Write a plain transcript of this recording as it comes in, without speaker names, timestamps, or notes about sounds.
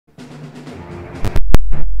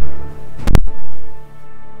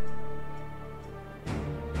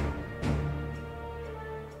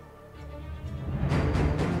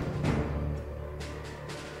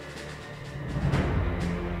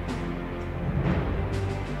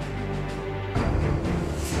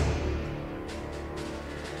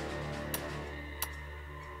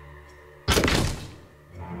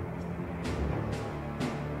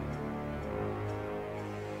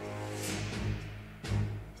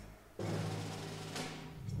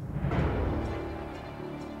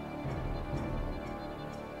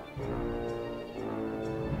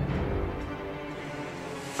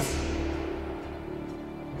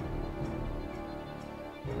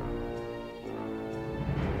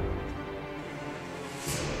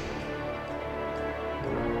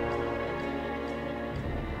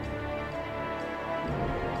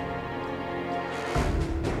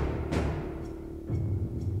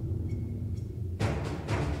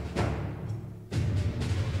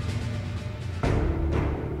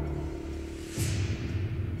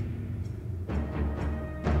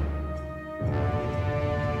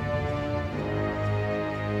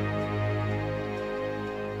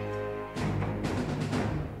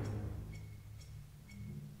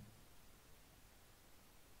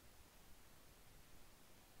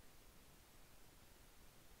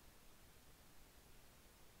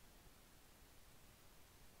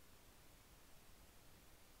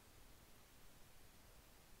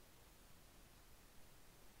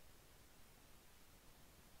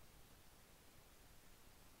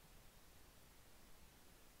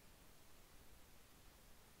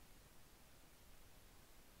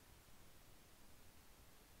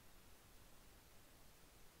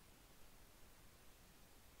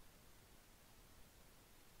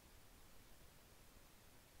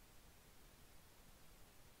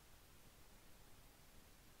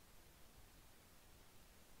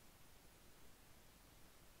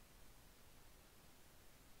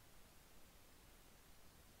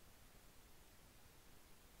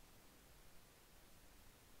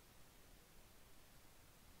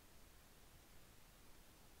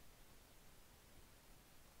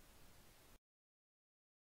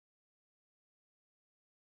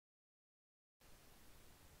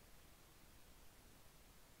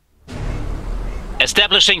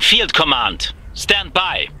Establishing field command. Stand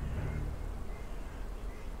by.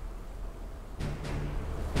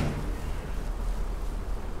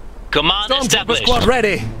 Command Stormtrooper established. squad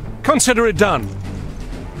ready. Consider it done.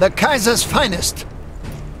 The Kaiser's finest.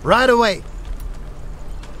 Right away.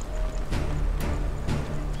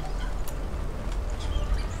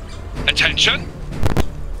 Attention!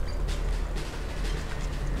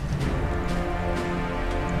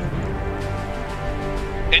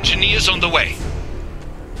 Engineers on the way.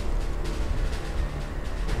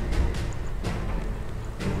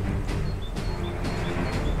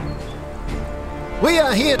 We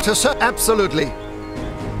are here to serve. Absolutely.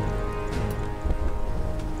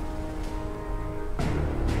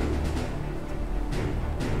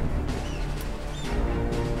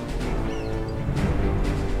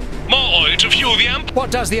 More oil to fuel the amp.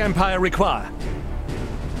 What does the Empire require?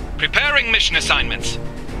 Preparing mission assignments.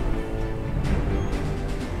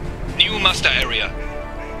 New muster area.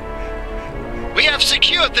 We have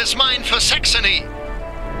secured this mine for Saxony.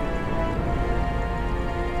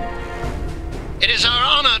 It is our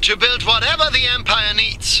honor to build whatever the Empire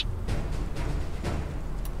needs.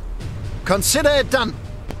 Consider it done.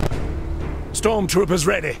 Stormtroopers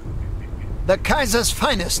ready. The Kaiser's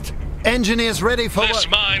finest. Engineers ready for This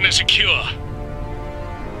work. mine is secure.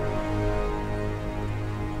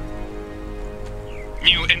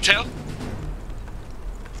 New intel?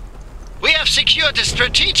 We have secured a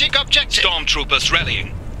strategic objective. Stormtroopers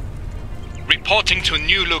rallying. Reporting to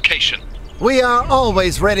new location. We are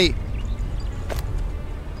always ready.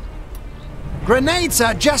 Grenades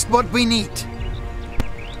are just what we need.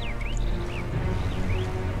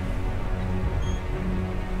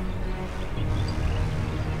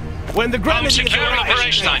 When the Grenadiers securing arrive,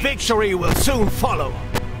 operation line. victory will soon follow.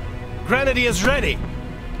 Grenadiers ready.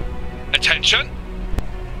 Attention!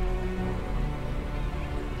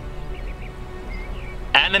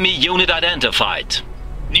 Enemy unit identified.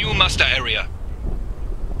 New muster area.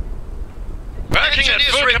 Working at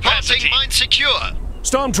full capacity. Mine secure.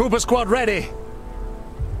 Stormtrooper squad ready. Moving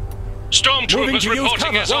Stormtroopers to use reporting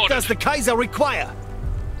cover. as What ordered. does the Kaiser require?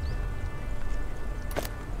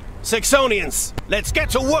 Saxonians, let's get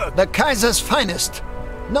to work. The Kaiser's finest.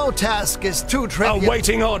 No task is too trivial.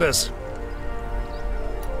 Awaiting orders.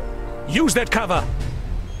 Use that cover.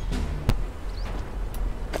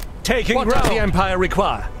 Taking What ground. does The Empire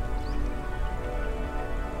require?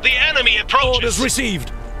 The enemy approaches. Orders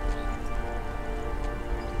received.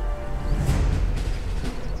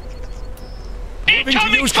 Moving to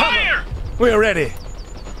Incoming use fire! cover. We're ready.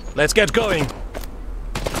 Let's get going.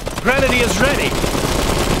 Grenadiers ready.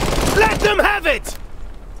 Let them have it!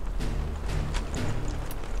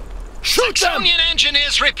 Shoot them! Saxonian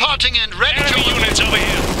engineers reporting and ready Enemy to... units over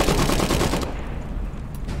here.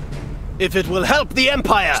 If it will help the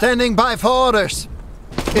Empire. Standing by for orders.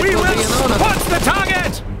 It We will be an honor. What's the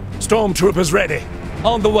target? Stormtroopers ready.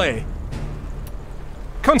 On the way.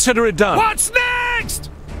 Consider it done. What's next?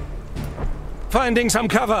 Finding some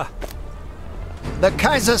cover. The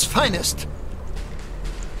Kaiser's finest.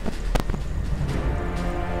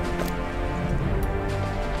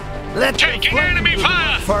 Let the Taking flame enemy do the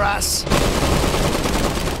fire! work for us.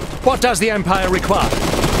 What does the Empire require?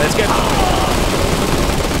 Let's get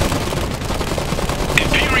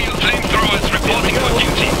Imperial flamethrowers reporting for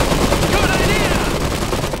duty. Good idea!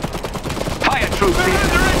 Fire troops We're here.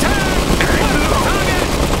 under attack! What's the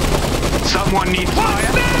target? Someone needs What's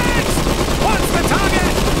fire. next? What's the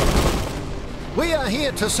target? We are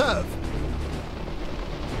here to serve.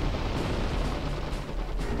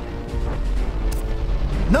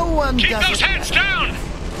 No one Keep does those it heads better. down!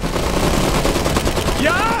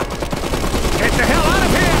 Yeah? Get the hell out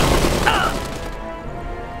of here!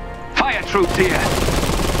 Fire troops here.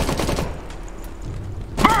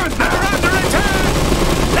 Burn We're them! under attack!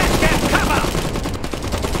 Let's get cover!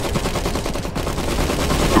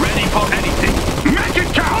 Ready for anything. Make it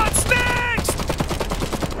count! What's next?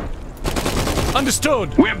 Understood.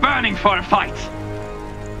 We're burning for a fight.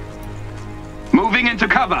 Moving into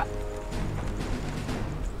cover.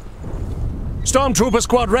 Stormtrooper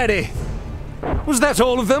squad ready. Was that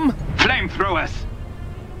all of them? Flamethrowers.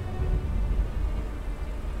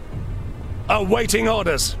 Awaiting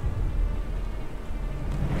orders.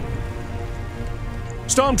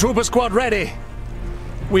 Stormtrooper squad ready.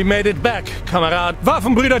 We made it back, Kamerad.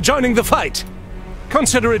 Waffenbrüder joining the fight.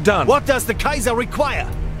 Consider it done. What does the Kaiser require?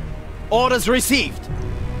 Orders received.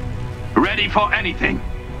 Ready for anything.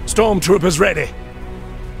 Stormtroopers ready.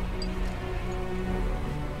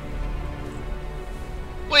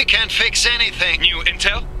 We can't fix anything. New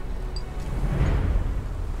intel?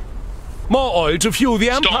 More oil to fuel the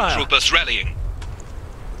Empire. Stormtroopers rallying.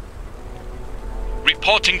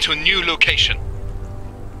 Reporting to new location.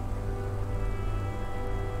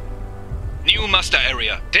 New muster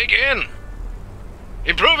area. Dig in.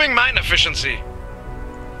 Improving mine efficiency.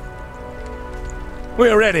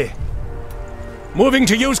 We're ready. Moving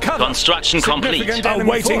to use cover. Construction complete. Significant enemy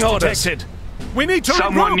Awaiting force orders. detected. We need to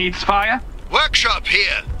Someone regroup. needs fire? Workshop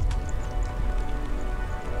here.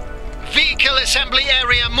 Vehicle assembly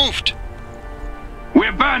area moved.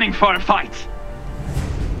 We're burning for a fight.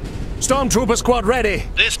 Stormtrooper squad ready.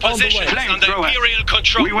 This On the position way. is under Flamethrower. Imperial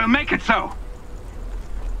control. We will make it so.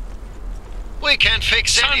 We can't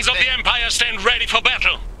fix Sons anything. of the Empire stand ready for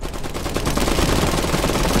battle.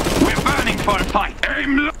 We're burning for a fight.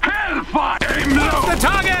 Aim low. Hellfire! Aim The low!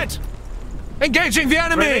 target! Engaging the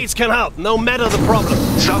enemy! Grenades can help, no matter the problem.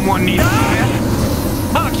 Someone needs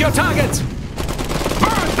fire? Mark your target!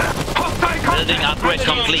 Burn them! Hostile Building contact! upgrade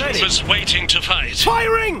complete. Troopers waiting to fight.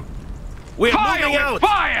 Firing! We're Fire moving with out.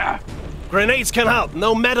 fire! Grenades can help,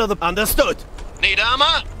 no matter the... Understood. Need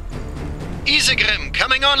armor? Isegrim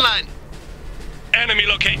coming online. Enemy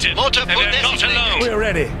located. Motor And pool they're not designated. alone. We're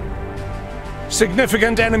ready.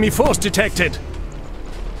 Significant enemy force detected.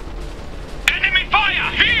 Enemy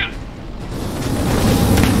fire! Here!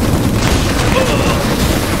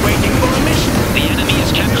 Waiting for a mission. The enemy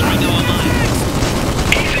is capturing our mine.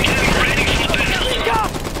 Ready for battle.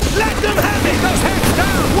 Let them have it! Those heads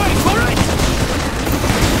down! Wait for it!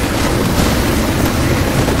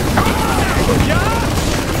 Yeah?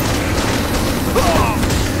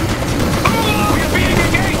 We are being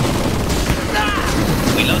engaged!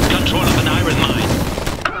 We lost control of an iron mine.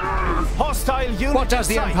 Hostile unit. What does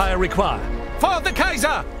the in sight. Empire require? For the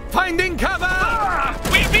Kaiser! Finding cover!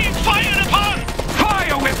 We're being fired upon.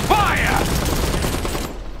 Fire with fire!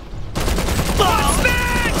 What's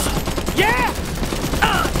next? Yeah?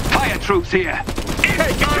 Fire troops here!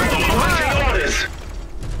 Orders!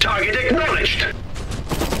 Target acknowledged!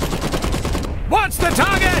 What's the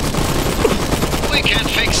target? We can't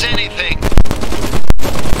fix anything.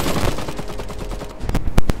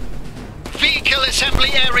 Vehicle assembly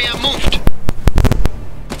area moved.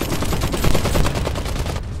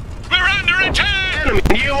 We're under attack. Enemy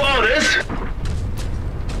new orders!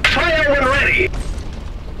 Fire when ready!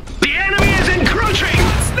 The enemy is encroaching!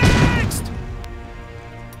 Next!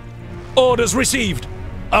 Orders received.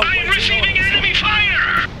 I'm receiving enemy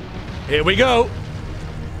fire. Here we go.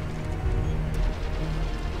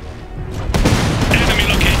 Enemy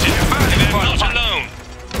located. And they're not alone.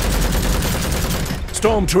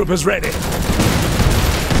 Stormtroopers ready.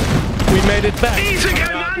 We made it back.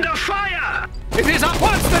 Isegrim under fire! It is up.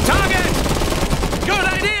 What's the target? Good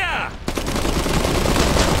idea!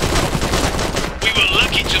 We were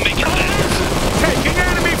lucky to make it there. Taking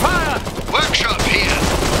enemy fire! Workshop here.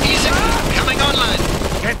 Isegrim coming online.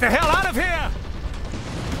 Get the hell out of here!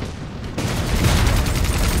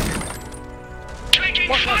 Taking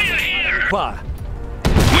fire here. Fire.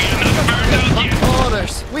 We are not burned out yet.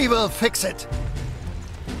 Orders. We will fix it.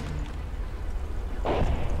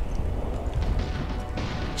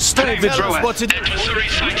 Stay Tell vigilant. us what to do. Adversary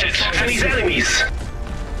sighted. These enemies!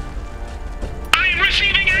 I'm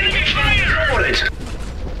receiving enemy fire. Ordered!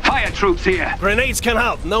 Fire troops here! Grenades can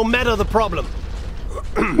help, no matter the problem.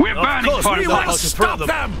 We're burning course, for we a will fight! Stop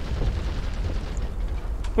them!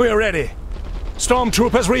 We're ready.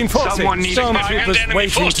 Stormtroopers reinforcing. Someone needs fire. And Stormtroopers enemy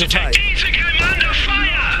waiting force to fight. detected. Isegrim under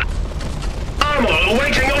fire. Armor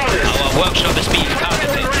awaiting orders! Our workshop is being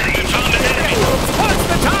targeted. We found an enemy. What's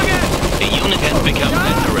the target? A unit has become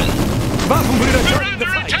veteran. Waffenbrüder We're joining the under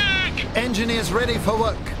fight. attack. Engineers ready for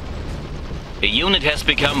work. A unit has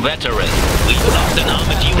become veteran. We lost an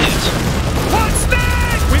armored unit. What's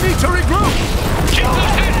next? We need to regroup. Keep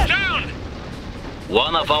those heads down.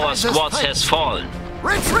 One of our squads has fallen.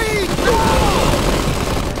 Retreat!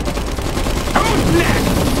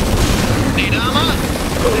 Need armor?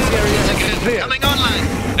 Isegrim clear. coming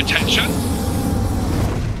online. Attention.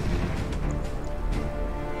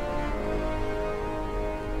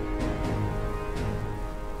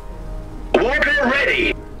 Walker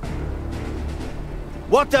ready!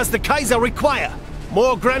 What does the Kaiser require?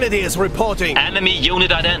 More grenadiers reporting. Enemy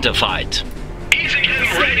unit identified.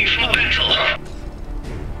 Isegrim ready for battle.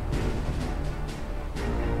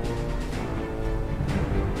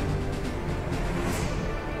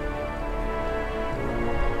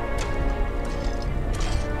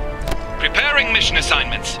 Preparing mission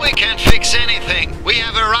assignments. We can't fix anything. We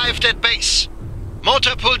have arrived at base.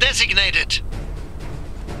 Motor pool designated.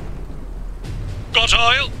 Got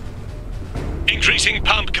oil? Increasing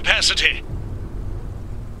pump capacity.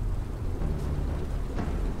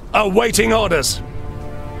 Awaiting orders.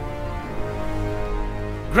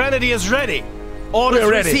 Grenadiers ready. Orders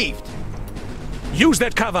We're ready. received. Use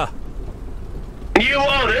that cover. New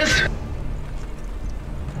orders.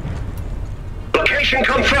 Location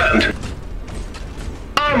confirmed.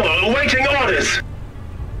 Armor awaiting orders.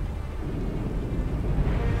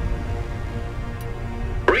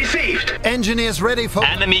 Received. Engineers ready for...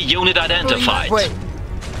 Enemy unit Going identified. that way.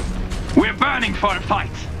 We're burning for a fight.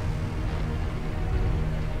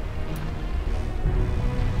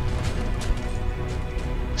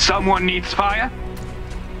 Someone needs fire?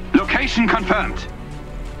 Location confirmed.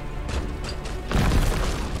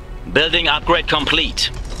 Building upgrade complete.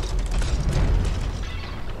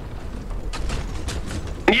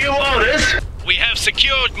 New orders. We have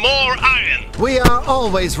secured more iron. We are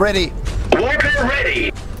always ready. Walker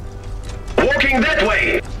ready. Walking that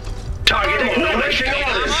way. Targeting awaiting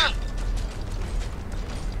orders.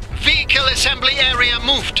 Vehicle assembly area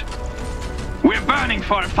moved. We're burning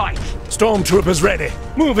for a fight. Stormtroopers ready.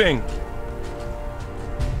 Moving.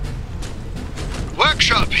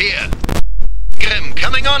 Workshop here. Grim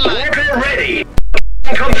coming online. Walker ready.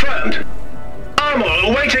 Confirmed. Armor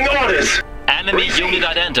awaiting orders. Enemy Received. unit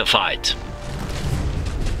identified.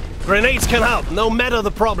 Grenades can help, no matter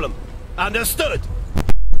the problem. Understood.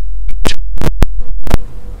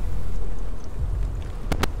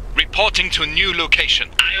 Reporting to new location.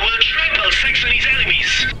 I will trample Saxony's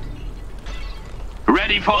enemies.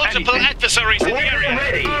 Ready for Multiple anything. adversaries in the Walker area.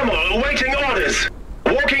 ready. Armor awaiting orders.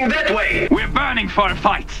 Walking that way. We're burning for a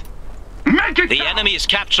fight. Make it The count. enemy is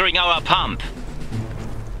capturing our pump.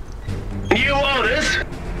 New orders.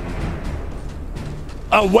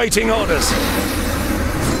 Awaiting orders.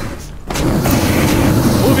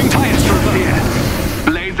 Moving fire troops here.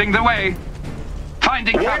 Blazing the way.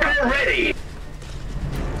 Finding cover. Walker ready.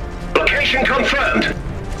 Location confirmed.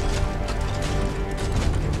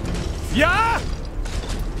 Yeah?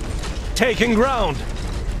 Taking ground.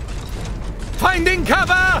 Finding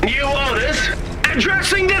cover! New orders.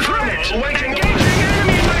 Addressing the threat. Awaiting engaging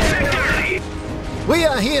enemy in my sector. We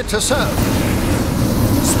are here to serve.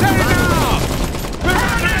 Stay now!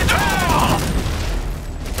 Burn it all!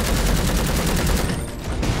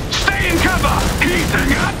 Stay in cover.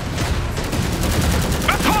 Heating up.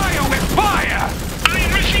 A fire with fire. I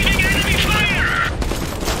am receiving enemy fire.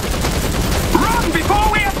 Run before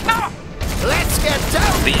we have enough. Let's get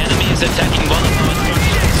down. The enemy is attacking one of our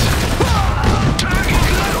structures. Target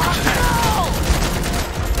locked.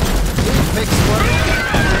 Fix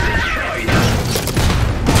work.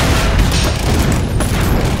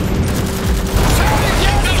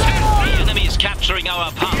 The enemy is capturing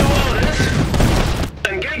our pump.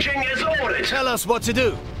 Engaging as ordered. Tell us what to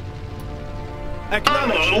do. Armor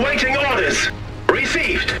Acknowledge. awaiting orders.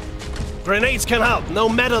 Received. Grenades can help, no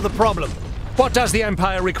matter the problem. What does the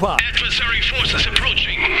Empire require? Adversary forces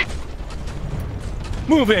approaching.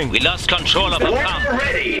 Moving. We lost control of our Walker pump.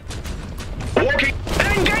 ready. Walking.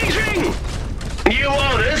 Engaging. New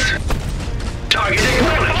orders. Targeting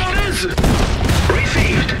orders.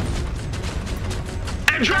 Received.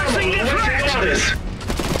 Addressing the threat. Orders.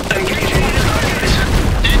 Engaging targets.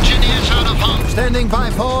 Engineers out of harm. Standing by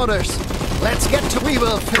for orders. Let's get to... We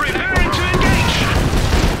will... Preparing to engage.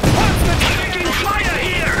 What's the taking fire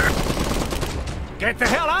here? Get the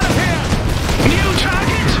hell out of here! New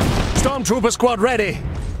target. Stormtrooper squad ready.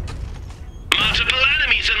 Multiple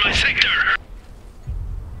enemies in my sector.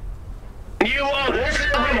 New orders.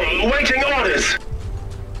 Armor awaiting orders.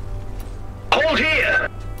 Hold here.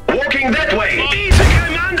 Walking that way. Easy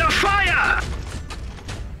commander fire.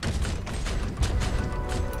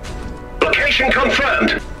 Location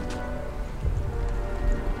confirmed.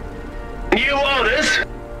 New orders.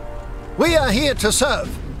 We are here to serve.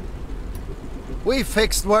 We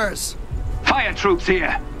fixed worse. Fire troops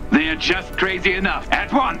here. They are just crazy enough.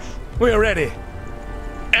 At once. We are ready.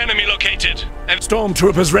 Enemy located. And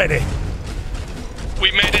Stormtroopers ready.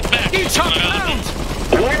 we made it back. Each up Kamerad.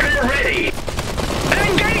 round! Walker ready.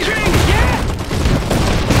 Engaging.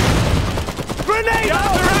 Grenade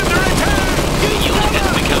out! Under attack! The unit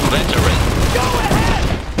has become veteran. Go ahead!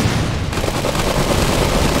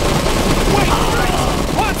 Wait!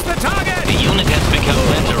 What's the target? The unit has become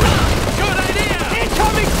veteran. Good idea!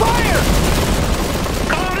 Incoming fire!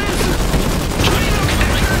 Orders.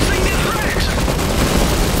 Addressing the threat.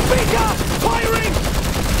 Speak up! Firing!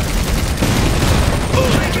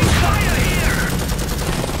 Taking fire here.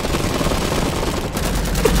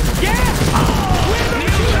 Yeah!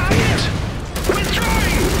 New target.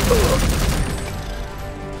 Withdrawing.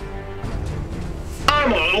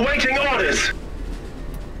 Armor awaiting orders.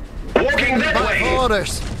 Walking that By for way.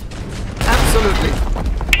 orders. Absolutely.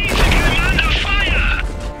 Easy commander fire.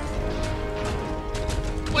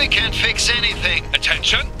 We can't fix anything.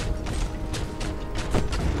 Attention.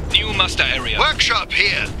 New muster area. Workshop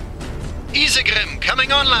here. Isegrim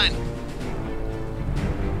coming online.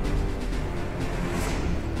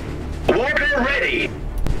 Walker ready.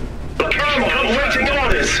 Carmel waiting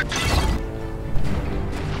orders.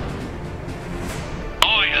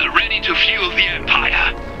 Oil ready to fuel the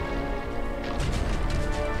Empire.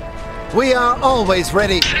 We are always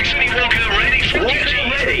ready. Saxony Walker ready for duty.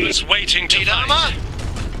 Ready. It's waiting to Need fight. armor?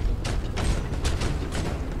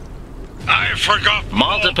 I forgot.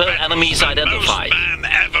 Multiple more battles enemies than identified. most man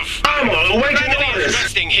ever fought. Carmel waiting Grenadiers orders.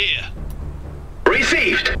 resting here.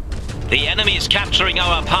 Received. The enemy is capturing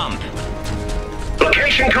our pump.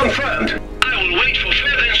 Location confirmed. I will wait for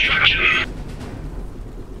further instruction.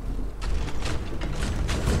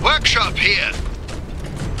 Workshop here.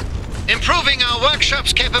 Improving our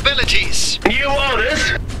workshop's capabilities. New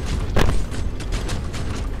orders.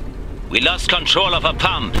 We lost control of a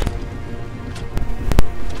pump.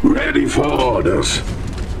 Ready for orders.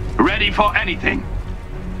 Ready for anything.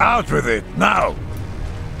 Out with it, now!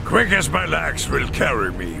 Quick as my legs will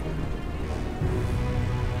carry me.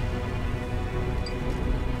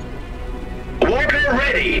 Walker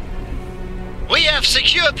ready. We have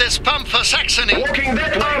secured this pump for Saxony. Walking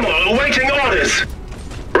that way. Carmel waiting orders.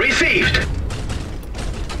 Received.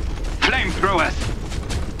 Flamethrowers.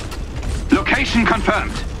 Location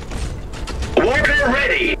confirmed. Walker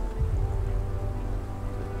ready.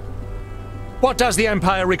 What does the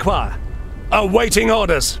Empire require? Awaiting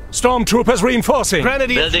orders. Stormtroopers reinforcing.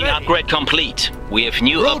 Grenadiers Building ready. upgrade complete. We have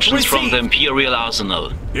new Route options from the received. Imperial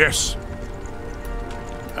Arsenal. Yes.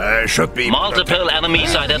 I should be... Multiple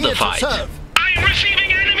enemies We are here to identified. serve. I'm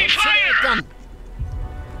receiving enemy fire! Done.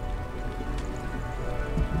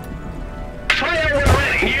 Fire when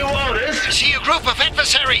ready. New orders. See a group of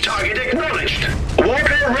adversaries. Target acknowledged.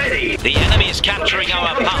 Walker ready. The enemy is capturing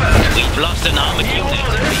our pump. We've lost an armored unit.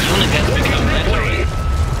 The unit has become veteran.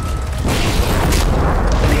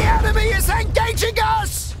 The enemy is engaging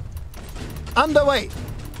us! Underway.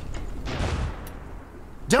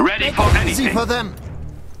 Don't Ready make for it easy anything. for them.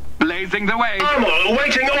 Blazing the way. Carmel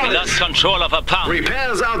waiting We orders. lost control of a pump.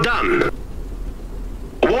 Repairs are done.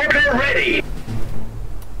 Walker ready.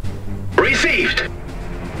 Received.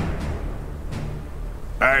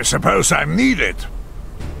 I suppose I'm needed.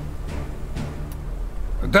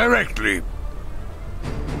 Directly.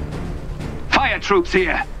 Fire troops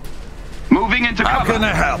here. Moving into How cover. can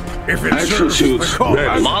I help? If it Extra serves suits the cause.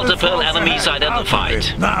 ready. Multiple enemies Out with identified.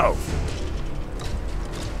 it, now!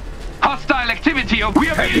 Hostile activity. We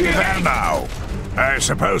are Heading being there engaged. now. I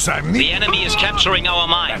suppose I'm The needed. enemy is capturing our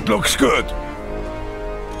mine. Looks good.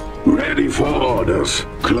 Ready for orders.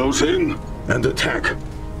 Close in and attack.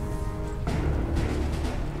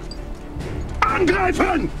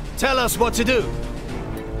 Angreifen! Tell us what to do.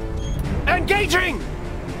 Engaging!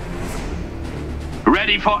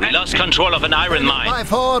 Ready for We lost anything. control of an iron mine.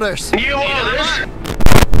 Five orders. New orders.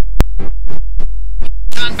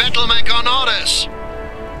 And Battlemech on orders.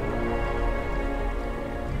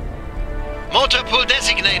 Motor pool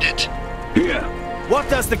designated. Here. What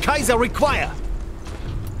does the Kaiser require?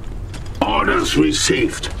 Orders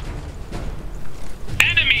received.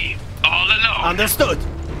 Enemy. All alone. Understood.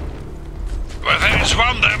 Where there's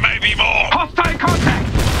one, there may be more. Hostile contact.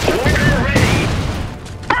 Walker ready.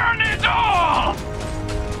 Burn it all.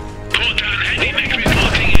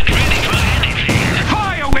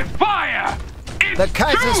 Fire with fire. It's The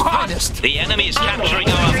Kaiser's too hot. finest. The enemy is capturing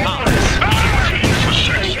our pump.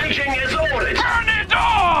 Engaging as ordered. Burn it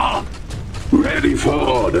all. Ready for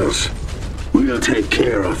orders. We'll take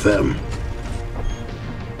care of them.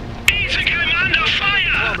 Under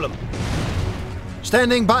fire! Problem.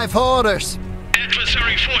 Standing by for orders.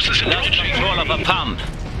 Adversary forces Lost approaching. control of a pump.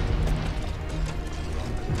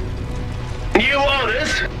 New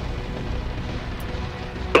orders.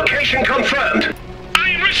 Location confirmed.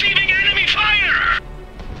 I'm receiving enemy fire!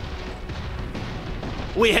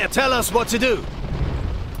 We have. Tell us what to do.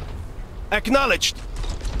 Acknowledged.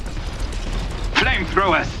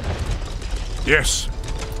 Flamethrowers. Yes.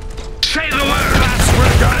 Say the word!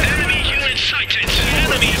 Enemy unit sighted!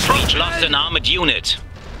 Enemy We've approaching! lost an armored unit.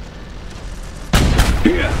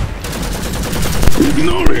 Here.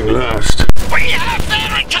 Ignoring last. We have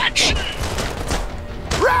their attention!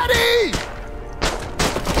 Ready!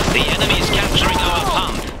 The enemy is capturing our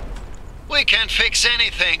pump. We can't fix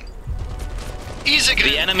anything. Isegrim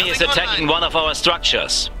The enemy is coming attacking online. one of our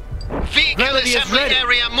structures. Vehicle Grenadiers assembly ready.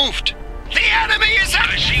 area moved. The enemy is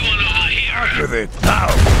I see one over here! Out with it, now!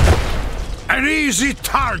 An easy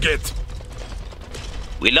target!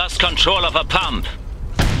 We lost control of a pump.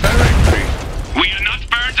 Directly! We are not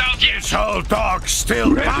burned out yet! This old dog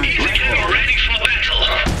still Ready. bites. Ready for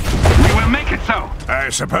battle! We will make it so. I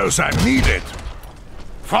suppose I need it.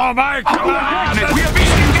 For my command! We are being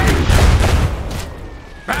engaged!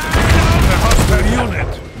 Back down the hostile unit!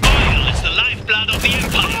 Oil is the lifeblood of the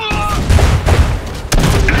Empire!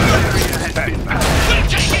 We're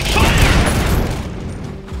taking fire!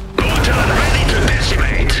 Gotan ready to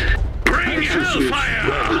decimate! Bring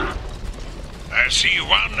hellfire! I see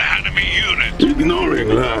one enemy unit. Ignoring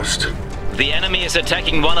last. The enemy is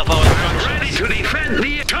attacking one of our structures. Ready to defend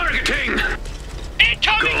the targeting!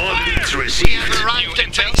 Incoming Coordinates fire! We have received. arrived in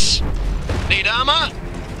base. Need armor?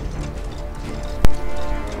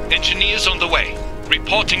 Engineers on the way.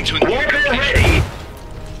 Reporting to new Walker location. ready.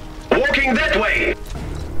 Walking that way.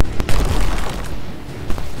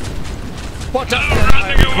 What does They're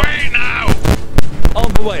running away now!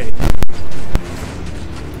 On the way.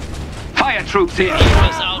 Fire troops here.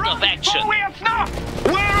 Heroes out of action. We have not!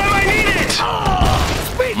 Where am I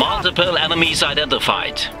needed? Multiple enemies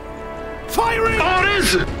identified. Firing!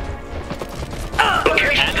 Orders!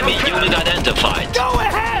 Location Enemy confirmed. unit identified. Go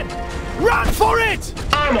ahead! Run for it!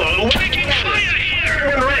 Ammo taking fire here!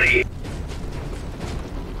 Everyone ready?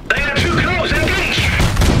 They are too close, engage!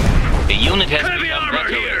 The unit has Heavy become armor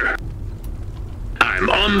veteran. here! I'm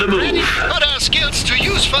on the Ready move. to put our skills to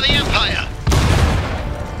use for the Empire.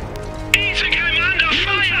 I'm under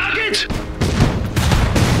fire! Target!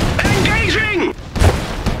 Engaging!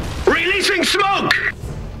 Releasing smoke!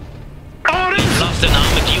 Orders! Lost an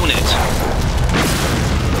armored unit.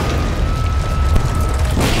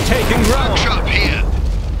 Taking ground. Workshop here.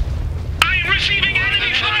 I'm receiving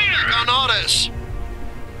enemy fire! On orders.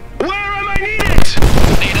 Where am I needed?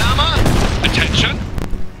 Need armor? Attention!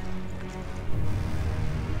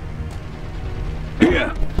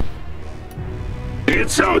 Here.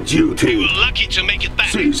 It's our duty. We're lucky to make it back.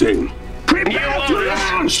 Seizing. Prepare to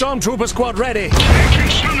launch! Stormtrooper squad ready. Taking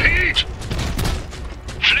some heat!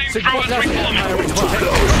 What Flamethrowers does the Empire reforming. require?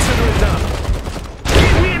 Consider it done.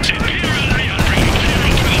 Imperial ion ring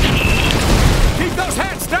clearing to the floor! Keep those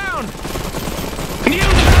hands down! An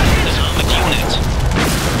armored unit.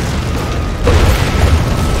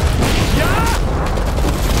 Yeah!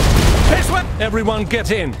 This way! Everyone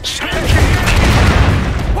get in.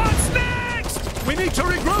 What's next? We need to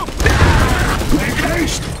regroup. Make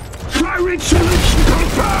haste! Fire insulation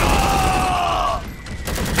confirmed!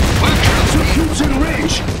 Executes in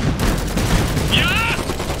range!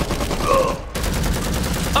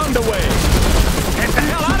 Underway. Get the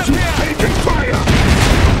hell out of here! Taking fire!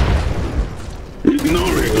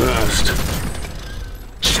 Ignoring last.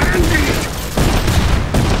 Sandy!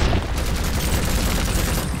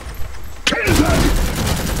 Kill them!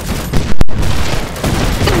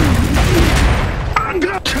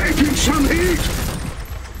 Undertaking some heat!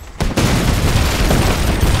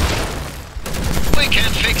 We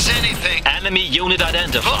can't fix anything. Enemy unit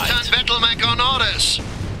identified. Votan Battlemech on orders.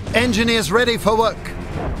 Engineers ready for work.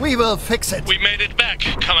 We will fix it. We made it back,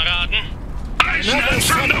 Kameraden. I stand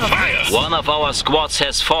from the fire! One of our squads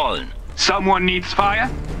has fallen. Someone needs fire?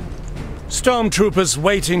 Stormtroopers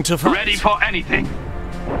waiting to fight. Ready for anything.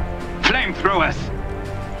 Flamethrowers.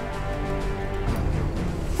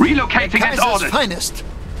 Relocating as Kaiser's ordered. finest.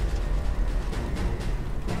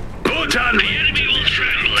 Gotan, the enemy will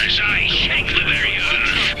tremble as I shake the very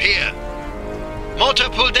earth! Here. Motor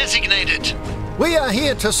pool designated. We are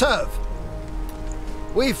here to serve.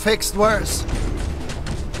 We fixed worse.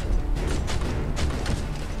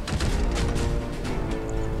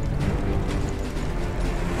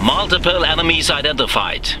 Multiple enemies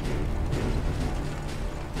identified.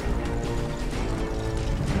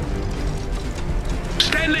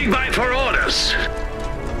 Standing by for orders!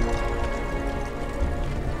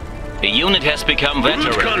 The unit has become Route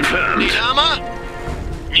veteran. confirmed! Need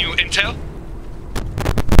armor? New intel?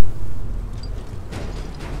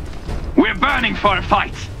 We're burning for a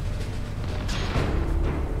fight.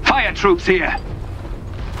 Fire troops here.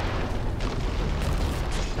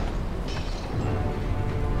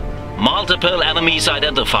 Multiple enemies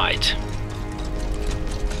identified.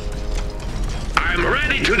 I'm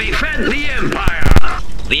ready to defend the Empire!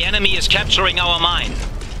 The enemy is capturing our mine.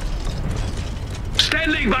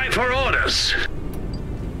 Standing by for orders!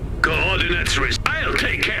 Coordinates I'll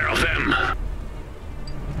take care of them!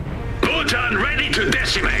 Gotan ready to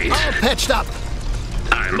decimate! All patched up.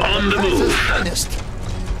 I'm on the Kaiser's move! finest.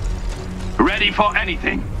 Ready for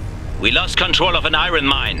anything. We lost control of an iron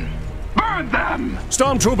mine. Burn them!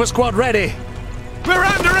 Stormtrooper squad ready. We're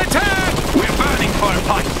under attack! We're burning for a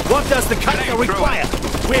fight. What does the Kaiser require?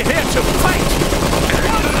 We're here to fight!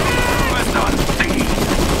 Flamethrowers on speed.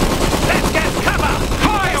 Let's get cover!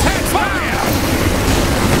 Fire! Fire!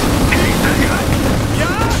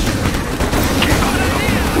 Yeah?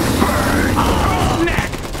 Burn!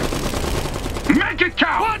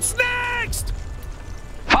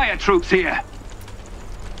 here.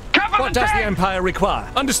 Cover What the does the tank! Empire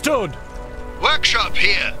require? Understood. Workshop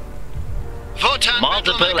here. Wotan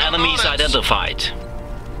Multiple Battlemech on enemies orders. identified.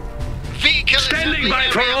 Vehicle Standing assembly by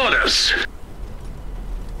for area orders.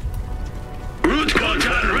 Root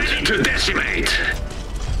Wotan ready to decimate.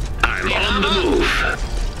 I'm on the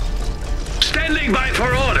move. Standing by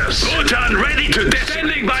for orders. Wotan ready to decimate.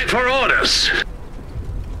 Standing by for orders.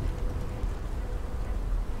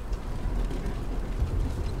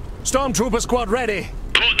 Stormtrooper squad ready.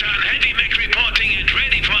 Wotan heavy mech reporting and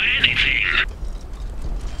ready for anything.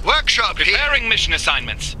 Workshop here. Preparing mission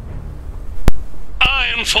assignments.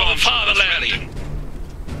 Iron for the fatherland.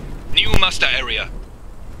 New muster area.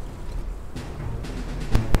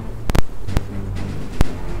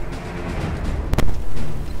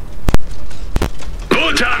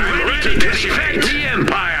 Wotan ready to defend the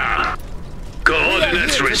Empire.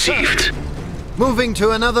 Coordinates here to received. Moving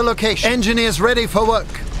to another location. Engineers ready for work.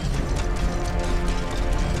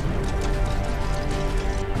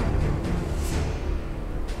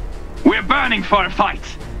 We're burning for a fight.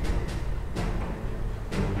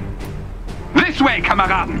 This way,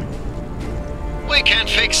 Kameraden. We can't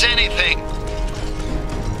fix anything.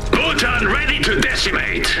 Wotan ready to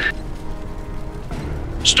decimate.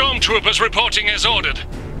 Stormtroopers reporting as ordered.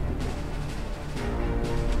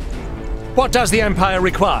 What does the Empire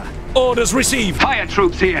require? Orders received. Fire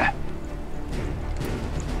troops here.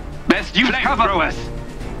 Best use cover.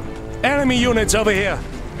 Enemy units over here.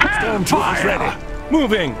 Stormtroopers Fire! ready.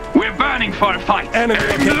 Moving. We're burning for a fight. Enemy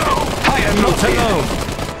located. Fire And not troops here. alone.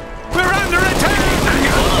 We're under attack!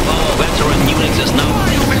 One of our veteran units is now.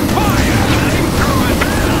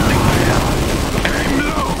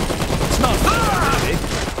 It's not ready.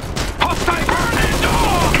 Hostile burning!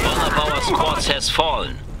 One of our squads has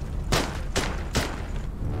fallen.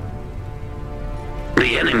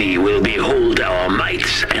 The enemy will behold our might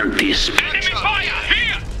and despair. Enemy fire!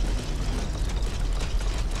 Here!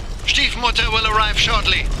 Stiefmutter will arrive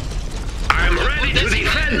shortly. I'm ready to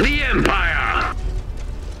defend the Empire.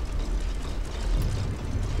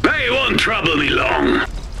 They won't trouble me long.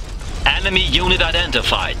 Enemy unit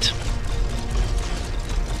identified.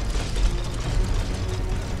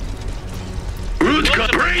 Root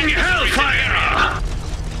bring hellfire!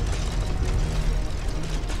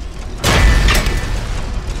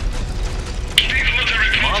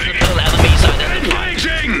 Multiple enemies identified.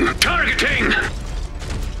 Engaging! Targeting!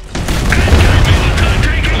 And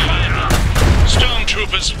taking fire!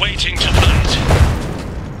 Stormtroopers waiting to fight.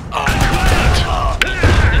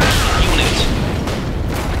 Unit.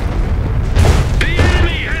 The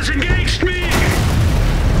enemy has engaged me!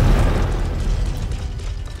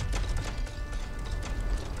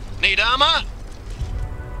 Need armor?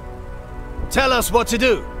 Tell us what to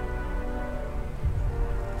do.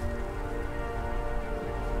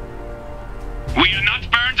 We are not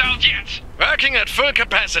burned out yet. Working at full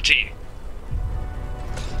capacity.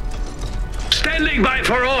 Standing by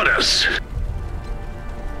for orders.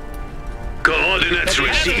 Coordinates Enemy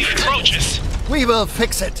received. approaches. We will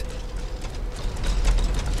fix it.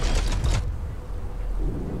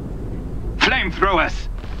 Flamethrowers.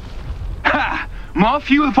 Ha! More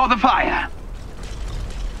fuel for the fire.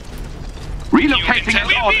 Relocating as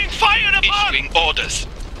We're ordered. being fired upon! Issuing orders.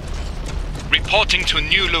 Reporting to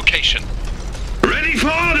new location. Ready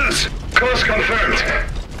for orders! Course confirmed.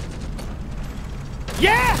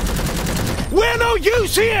 Yeah! We're no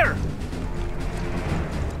use here!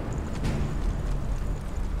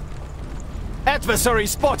 Adversary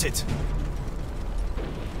spotted.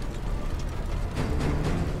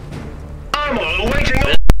 Armor awaiting.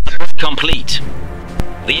 Complete.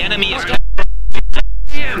 The enemy is. The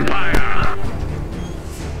Empire!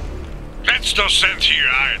 Let's not stand here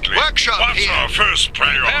idly. Workshop What's here. our first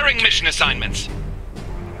priority? Preparing mission assignments.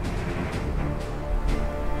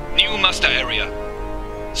 New muster area.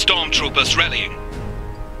 Stormtroopers rallying.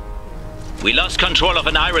 We lost control of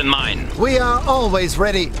an iron mine. We are always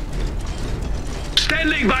ready.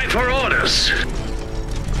 Standing by for orders.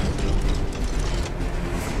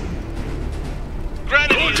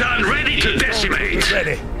 Wotan ready to decimate.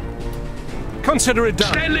 Ready. Consider it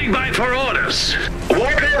done. Standing by for orders.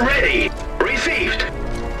 Walker ready. Received.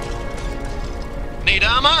 Need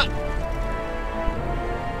armor?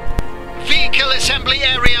 Vehicle assembly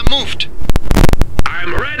area moved.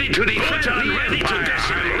 I'm ready to defend the Empire.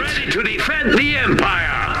 I'm ready to defend the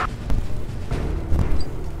Empire.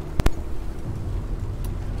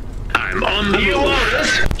 I'm on the New move. orders.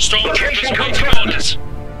 Stormtroopers Location waiting confirmed. orders.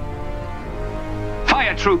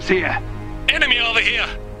 Fire troops here. Enemy over here.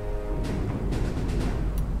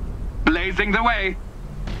 Blazing the way.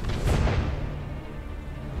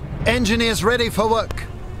 Engineers ready for work.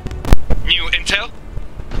 New intel?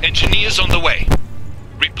 Engineers on the way.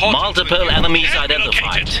 Report. Multiple enemies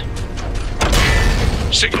identified.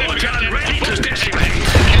 Ghotan ready to decimate.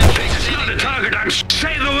 This is not a target.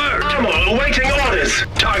 Say the word. Ammo awaiting orders.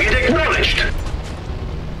 Target acknowledged.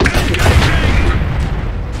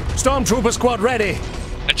 Stormtrooper squad ready.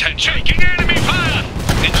 Attention. Taking enemy fire.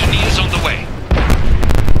 Engineers on the way.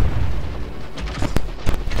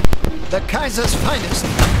 The Kaiser's finest.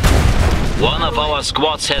 One of our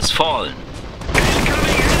squads has fallen.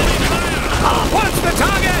 What's the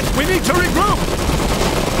target? We need to regroup.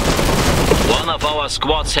 One of our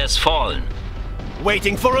squads has fallen.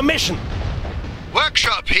 Waiting for a mission.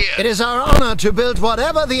 Workshop here. It is our honor to build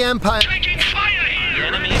whatever the Empire... Taking fire here. The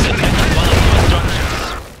enemy is attacking one of our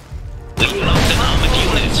structures. We've lost an armored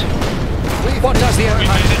unit. What does the We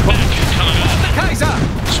Empire made it back, Commander. The Kaiser!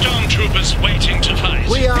 Stormtroopers waiting to fight.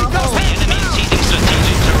 We are The all... enemy is seizing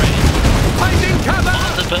strategic terrain. Finding cover!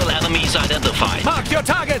 Multiple enemies identified. Mark your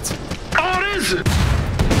targets! Orders.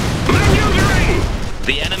 Maneuvering.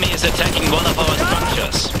 The enemy is attacking one of our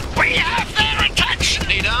structures. We have their attention.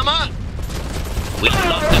 Need armor? We've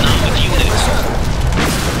lost an armored unit.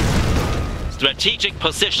 Strategic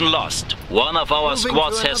position lost. One of our Moving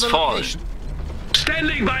squads to has another fallen. location.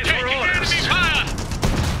 Standing by for orders. Fire.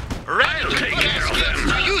 Ready I'll to take care of them.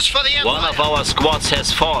 for use for the Empire. One of our squads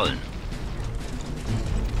has fallen.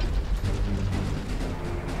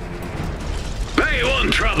 They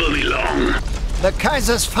won't trouble me long. The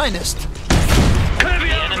Kaiser's finest. Heavy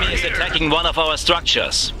The armor enemy is here. attacking one of our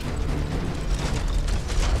structures.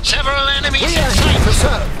 Several enemies We in are here sight. to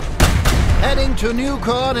serve. Heading to new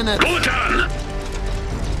coordinates. Ghotan.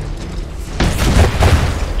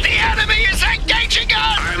 The enemy is engaging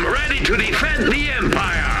us. I'm ready to defend the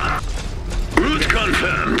Empire. Route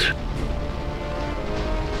confirmed.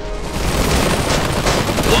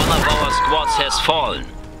 One of our squads has fallen.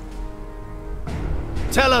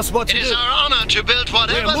 Tell us what It to is do. our honor to build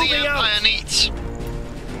whatever We're the moving Empire out. needs.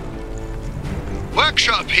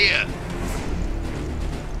 Workshop here.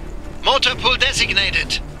 Motor pool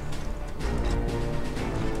designated.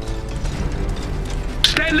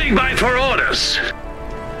 Standing by for orders.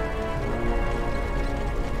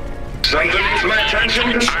 Something needs my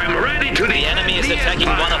attention. I'm ready to The enemy is attacking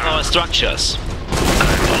one of our structures.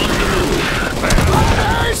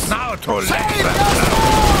 Now to Save let them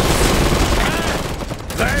yourselves!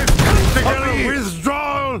 They've come together.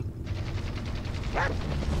 Withdrawal.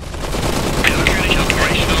 Calculating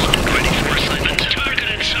operational. Ready for assignment. Target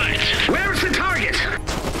in sight. Where's the target?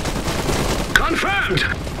 Confirmed.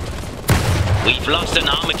 We've lost an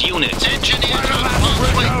armored unit. Engineers on Bring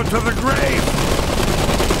pathway. out to the grave.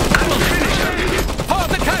 I will finish them. For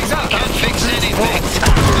the Kaiser! Can't fix anything.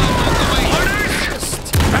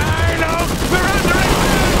 Hey, no! We're under attack!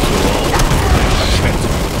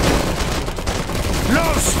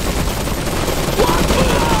 Los!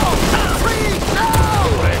 Free now!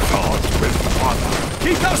 They fought with honor.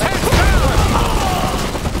 Keep those heads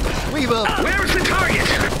down! We will... Where's the target?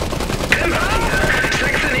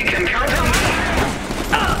 Saxony can counter.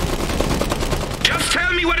 Just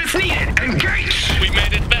tell me what is needed. Engage. We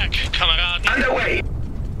made it back, Kamerad. Underway.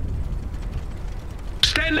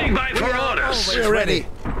 Standing by for orders. We're ready.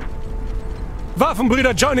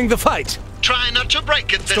 Waffenbrüder joining the fight! Try not to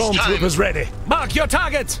break it this time. Stormtroopers ready. Mark your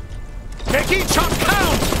targets! Make each shot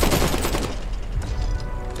count!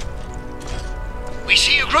 We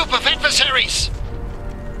see a group of adversaries.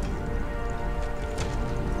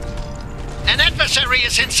 An adversary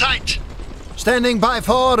is in sight. Standing by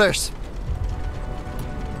for orders.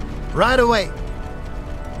 Right away.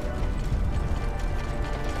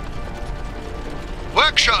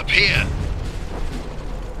 Workshop here.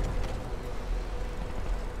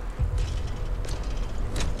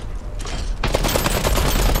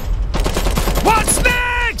 What's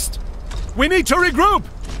next? We need to regroup!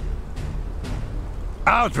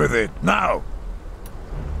 Out with it, now.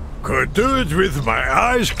 Could do it with my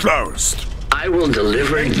eyes closed. I will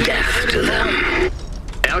deliver death to them.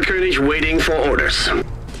 Elkernich waiting for orders.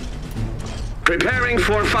 Preparing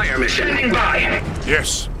for fire mission. Standing by.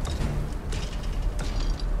 Yes.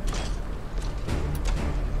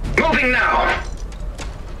 Moving now.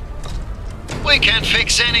 We can't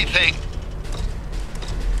fix anything.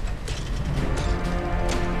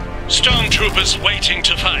 Stormtroopers waiting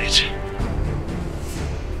to fight.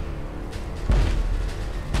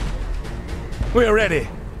 We're ready.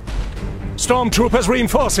 Stormtroopers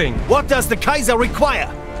reinforcing. What does the Kaiser require?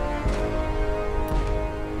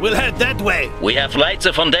 We'll head that way. We have laid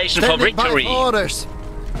the foundation for Standing by victory. for orders.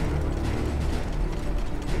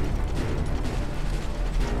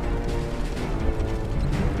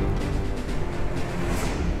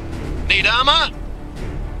 Need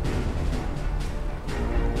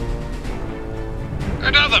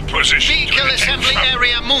Another position. Vehicle assembly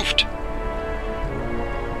area moved.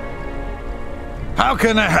 How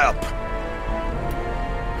can I help?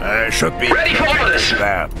 I should be Ready for orders.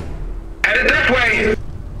 there. Headed that way.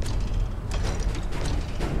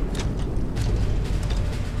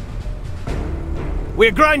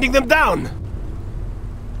 We're grinding them down.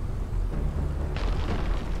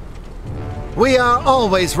 We are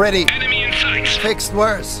always ready. Enemy in sight. Fixed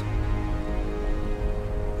worse.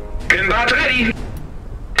 Combat ready.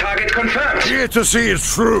 Target confirmed. Here to see it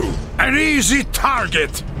through. An easy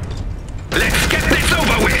target. Let's get this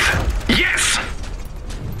over with. Yes.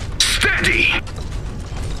 Steady.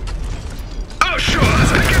 Oh, sure.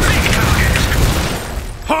 Like a big target.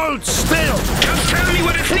 Hold still. Just tell me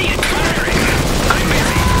what is needed. Firing. I'm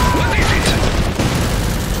busy. What is it?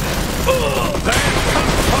 Oh, they've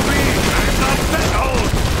come for me. I'm not that old.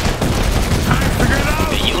 Time to get out.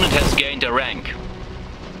 The unit has gained a rank.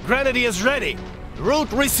 Grenadiers ready.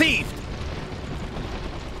 Route received.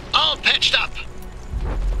 All patched up.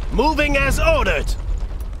 Moving as ordered.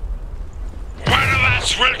 One of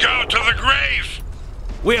us will go to the grave.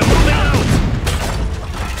 We're moving out.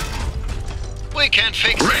 We can't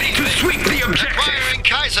fix Ready to anything. sweep the objective. Acquiring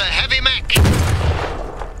Kaiser heavy mech.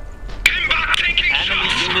 Kimba taking Enemy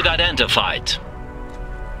shots. unit identified.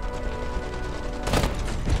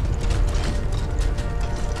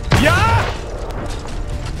 Yeah!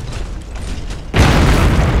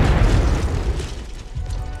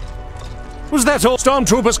 Was that all?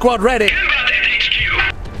 Stormtrooper squad ready. Kimba at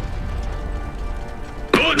HQ.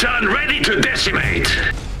 Bhutan ready to decimate.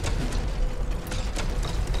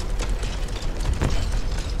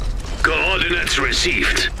 Coordinates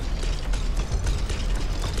received.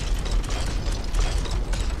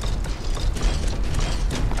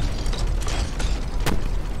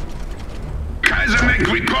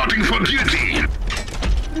 Kaisermech reporting for duty.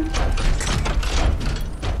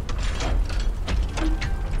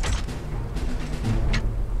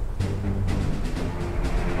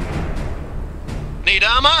 Need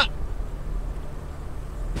armor?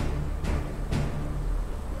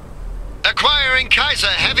 Acquiring Kaiser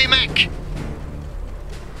heavy mech.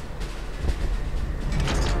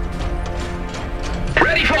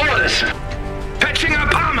 Ready for orders. Patching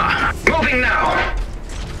up armor. Moving now.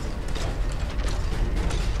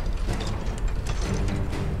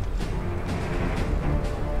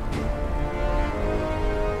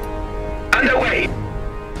 Underway.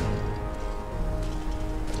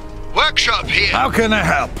 Workshop here. How can I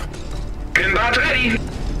help? Combat ready.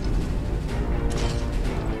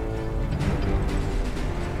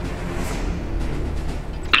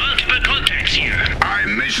 Multiple contacts here.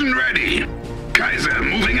 I'm mission ready. Kaiser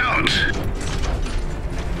moving out.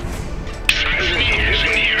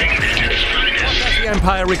 The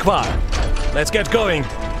Empire require. Let's get going.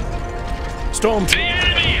 Storm. The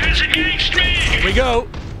enemy has engaged me. Here we go.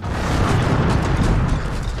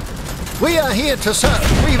 We are here to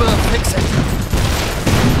serve. We will fix it.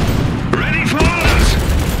 Ready for orders.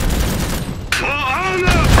 For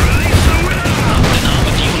honor. Release the winner. An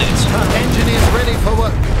armored unit. Engineers ready for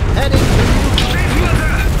work. Heading to new. Stay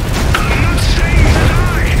further. I'm not staying to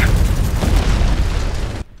die.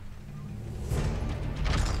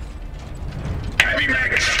 Heavy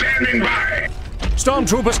mech standing by.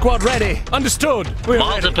 Stormtrooper squad ready. Understood. We're ready.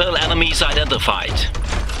 Multiple enemies identified.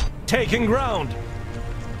 Taking ground.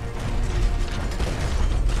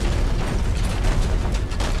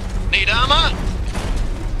 Need armor?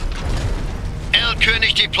 El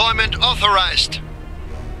König deployment authorized.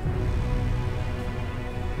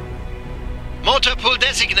 Motor pool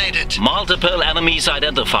designated. Multiple enemies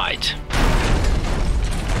identified.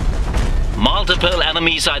 Multiple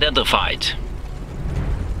enemies identified.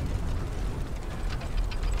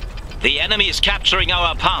 The enemy is capturing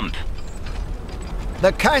our pump.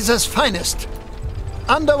 The Kaiser's finest.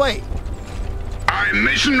 Underway. I'm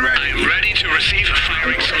mission ready. I'm ready to receive a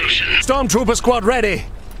firing solution. Stormtrooper squad ready.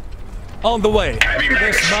 On the way. Heavy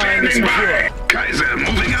mech This mine is standing secure. by. Kaiser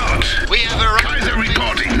moving out. We have a Kaiser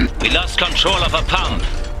reporting. We lost control of a pump.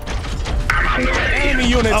 I'm on the way. Enemy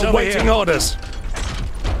units awaiting orders.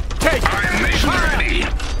 Take. I'm mission ready.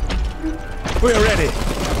 We're ready.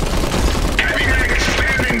 Heavy mech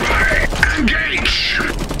standing by. Engage.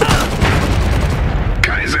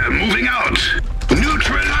 Kaiser moving out.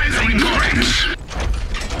 Neutralizing points.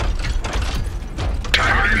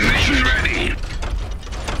 I'm mission ready.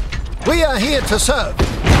 We are here to serve.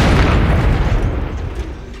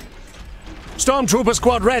 Stormtrooper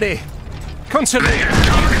squad ready. Consider.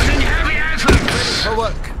 Targeting heavy assets. For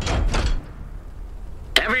work.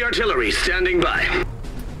 Heavy artillery standing by.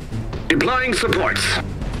 Deploying supports.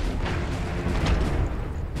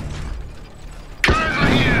 Kaiser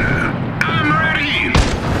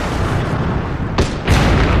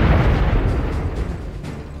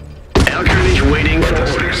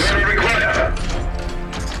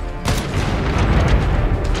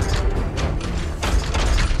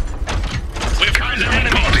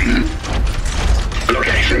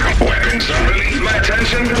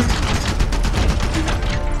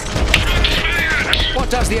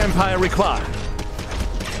the Empire require?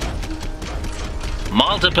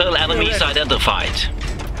 Multiple enemies identified.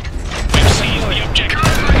 We've seized the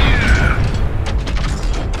objective.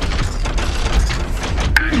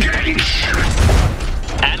 Engage!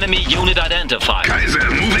 Enemy unit identified. Kaiser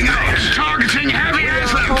moving out. Targeting heavy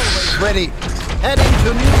assets. Always ready. Heading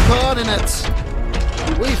to new coordinates.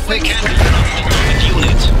 We fixed can it. Armored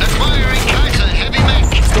unit. Acquiring Kaiser heavy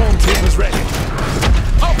mech. Storm team is ready.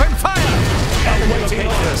 Open fire! Awaiting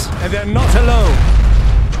orders, and they're not alone.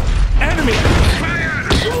 Enemy!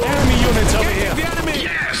 Enemy units over here. The enemy!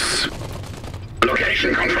 Yes.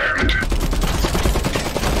 Location confirmed.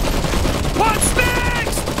 What's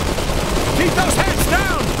next? Keep those heads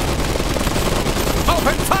down!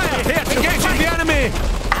 Open fire! Here, engaging the enemy!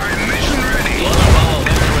 I'm mission ready. One of our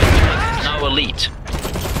veterans is now elite.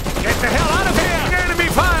 Get the hell out of here! Enemy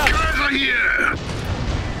fire! Kaiser here.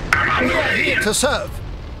 I'm on the way. Here to serve.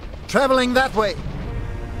 Traveling that way.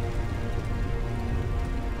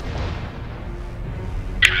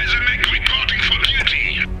 Kaiser mech reporting for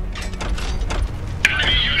duty.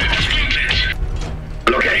 Enemy unit defeated.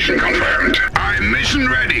 Location confirmed. I'm mission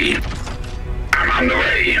ready. I'm on the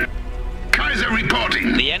way. Kaiser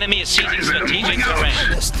reporting. The enemy is seizing Kaiser strategic moving out.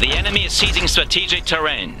 terrain. The enemy is seizing strategic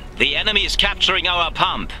terrain. The enemy is capturing our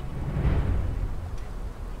pump.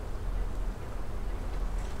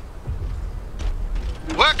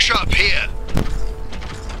 Workshop here.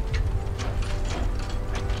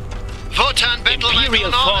 Votan battle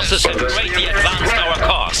Imperial forces have greatly advanced our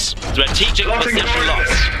cause. Strategic position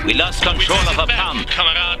lost. We lost control of a pump.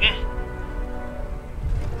 Kameraden.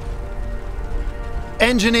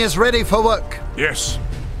 Engineers ready for work. Yes.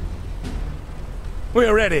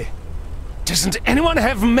 We're ready. Doesn't anyone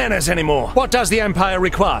have manners anymore? What does the Empire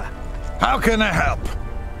require? How can I help?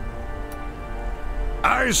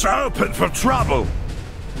 Eyes open for trouble.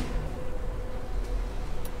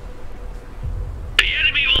 The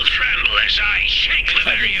enemy will tremble as I shake the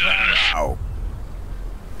very earth. Now.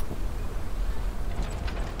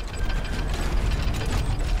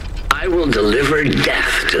 I will deliver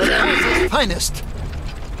death to them. Finest.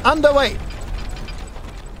 Underway.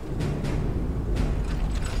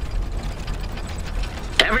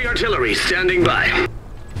 Heavy artillery standing by.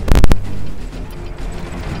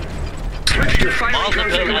 Switch to fire Multiple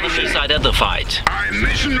enemies configuration. identified. I'm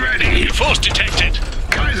mission ready. Force detected.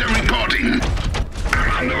 Kaiser reporting.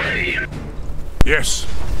 I'm on the way. Yes.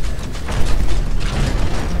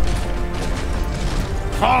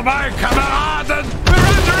 For my Kameraden! We're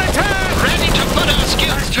under attack! ready to put our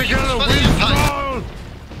skills to use for the Empire.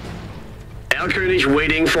 Elkernich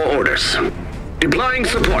waiting for orders. Deploying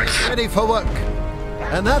supports. Ready for work.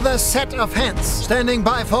 Another set of hands standing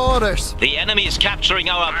by for orders. The enemy is capturing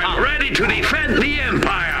our pump. Ready to defend the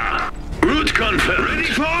Empire. Route confirmed. Ready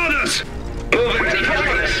for orders. Moving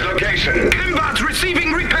to this location. Combat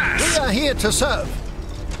receiving We repass. are here to serve.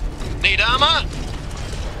 Need armor?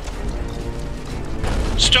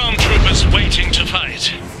 Stormtroopers waiting to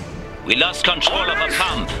fight. We lost control of a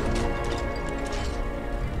pump.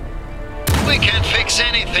 We can't fix The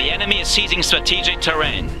anything. enemy is seizing strategic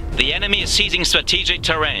terrain. The enemy is seizing strategic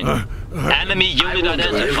terrain. Enemy unit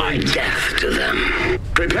identified. Death to them.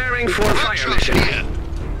 Preparing for fire Workshop mission. here.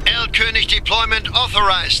 El König deployment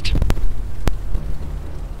authorized.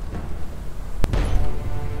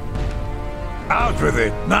 Out with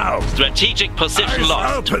it, now! Strategic position Eyes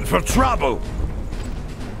lost. open for trouble!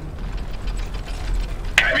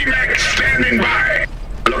 Heavy mech standing by.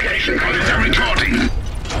 Location Kaiser reporting.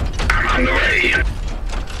 I'm on the way.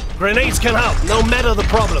 Grenades can help, no matter the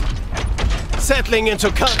problem. Settling into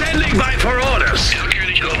cover. Standing by for orders.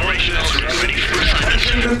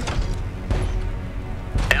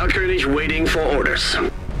 Elkernich waiting for orders.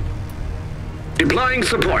 Deploying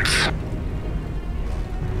supports.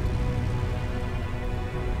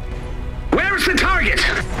 Where's the target?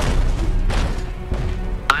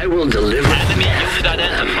 I will deliver. Enemy unit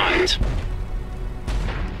identified.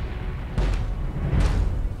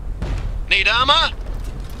 Need armor?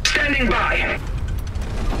 Standing by.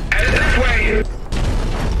 Headed that way.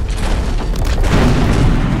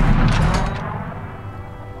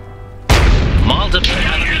 Multiple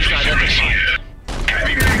enemies identified.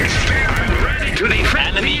 Heavy mech stand ready to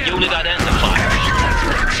defend. Enemy unit identified.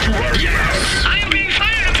 Yes. I am being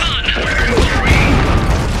fired upon.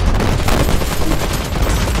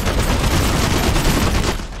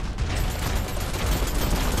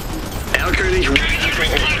 Elkernich waiting for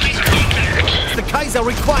orders. The Kaiser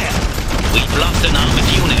require. We've lost an armored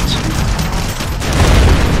unit.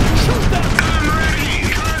 I'm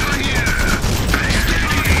ready. Kaiser here.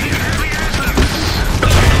 Heavy assets.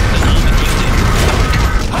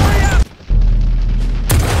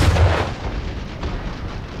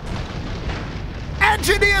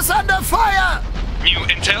 engineers under fire! New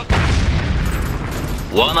intel?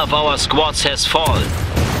 One of our squads has fallen.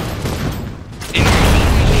 In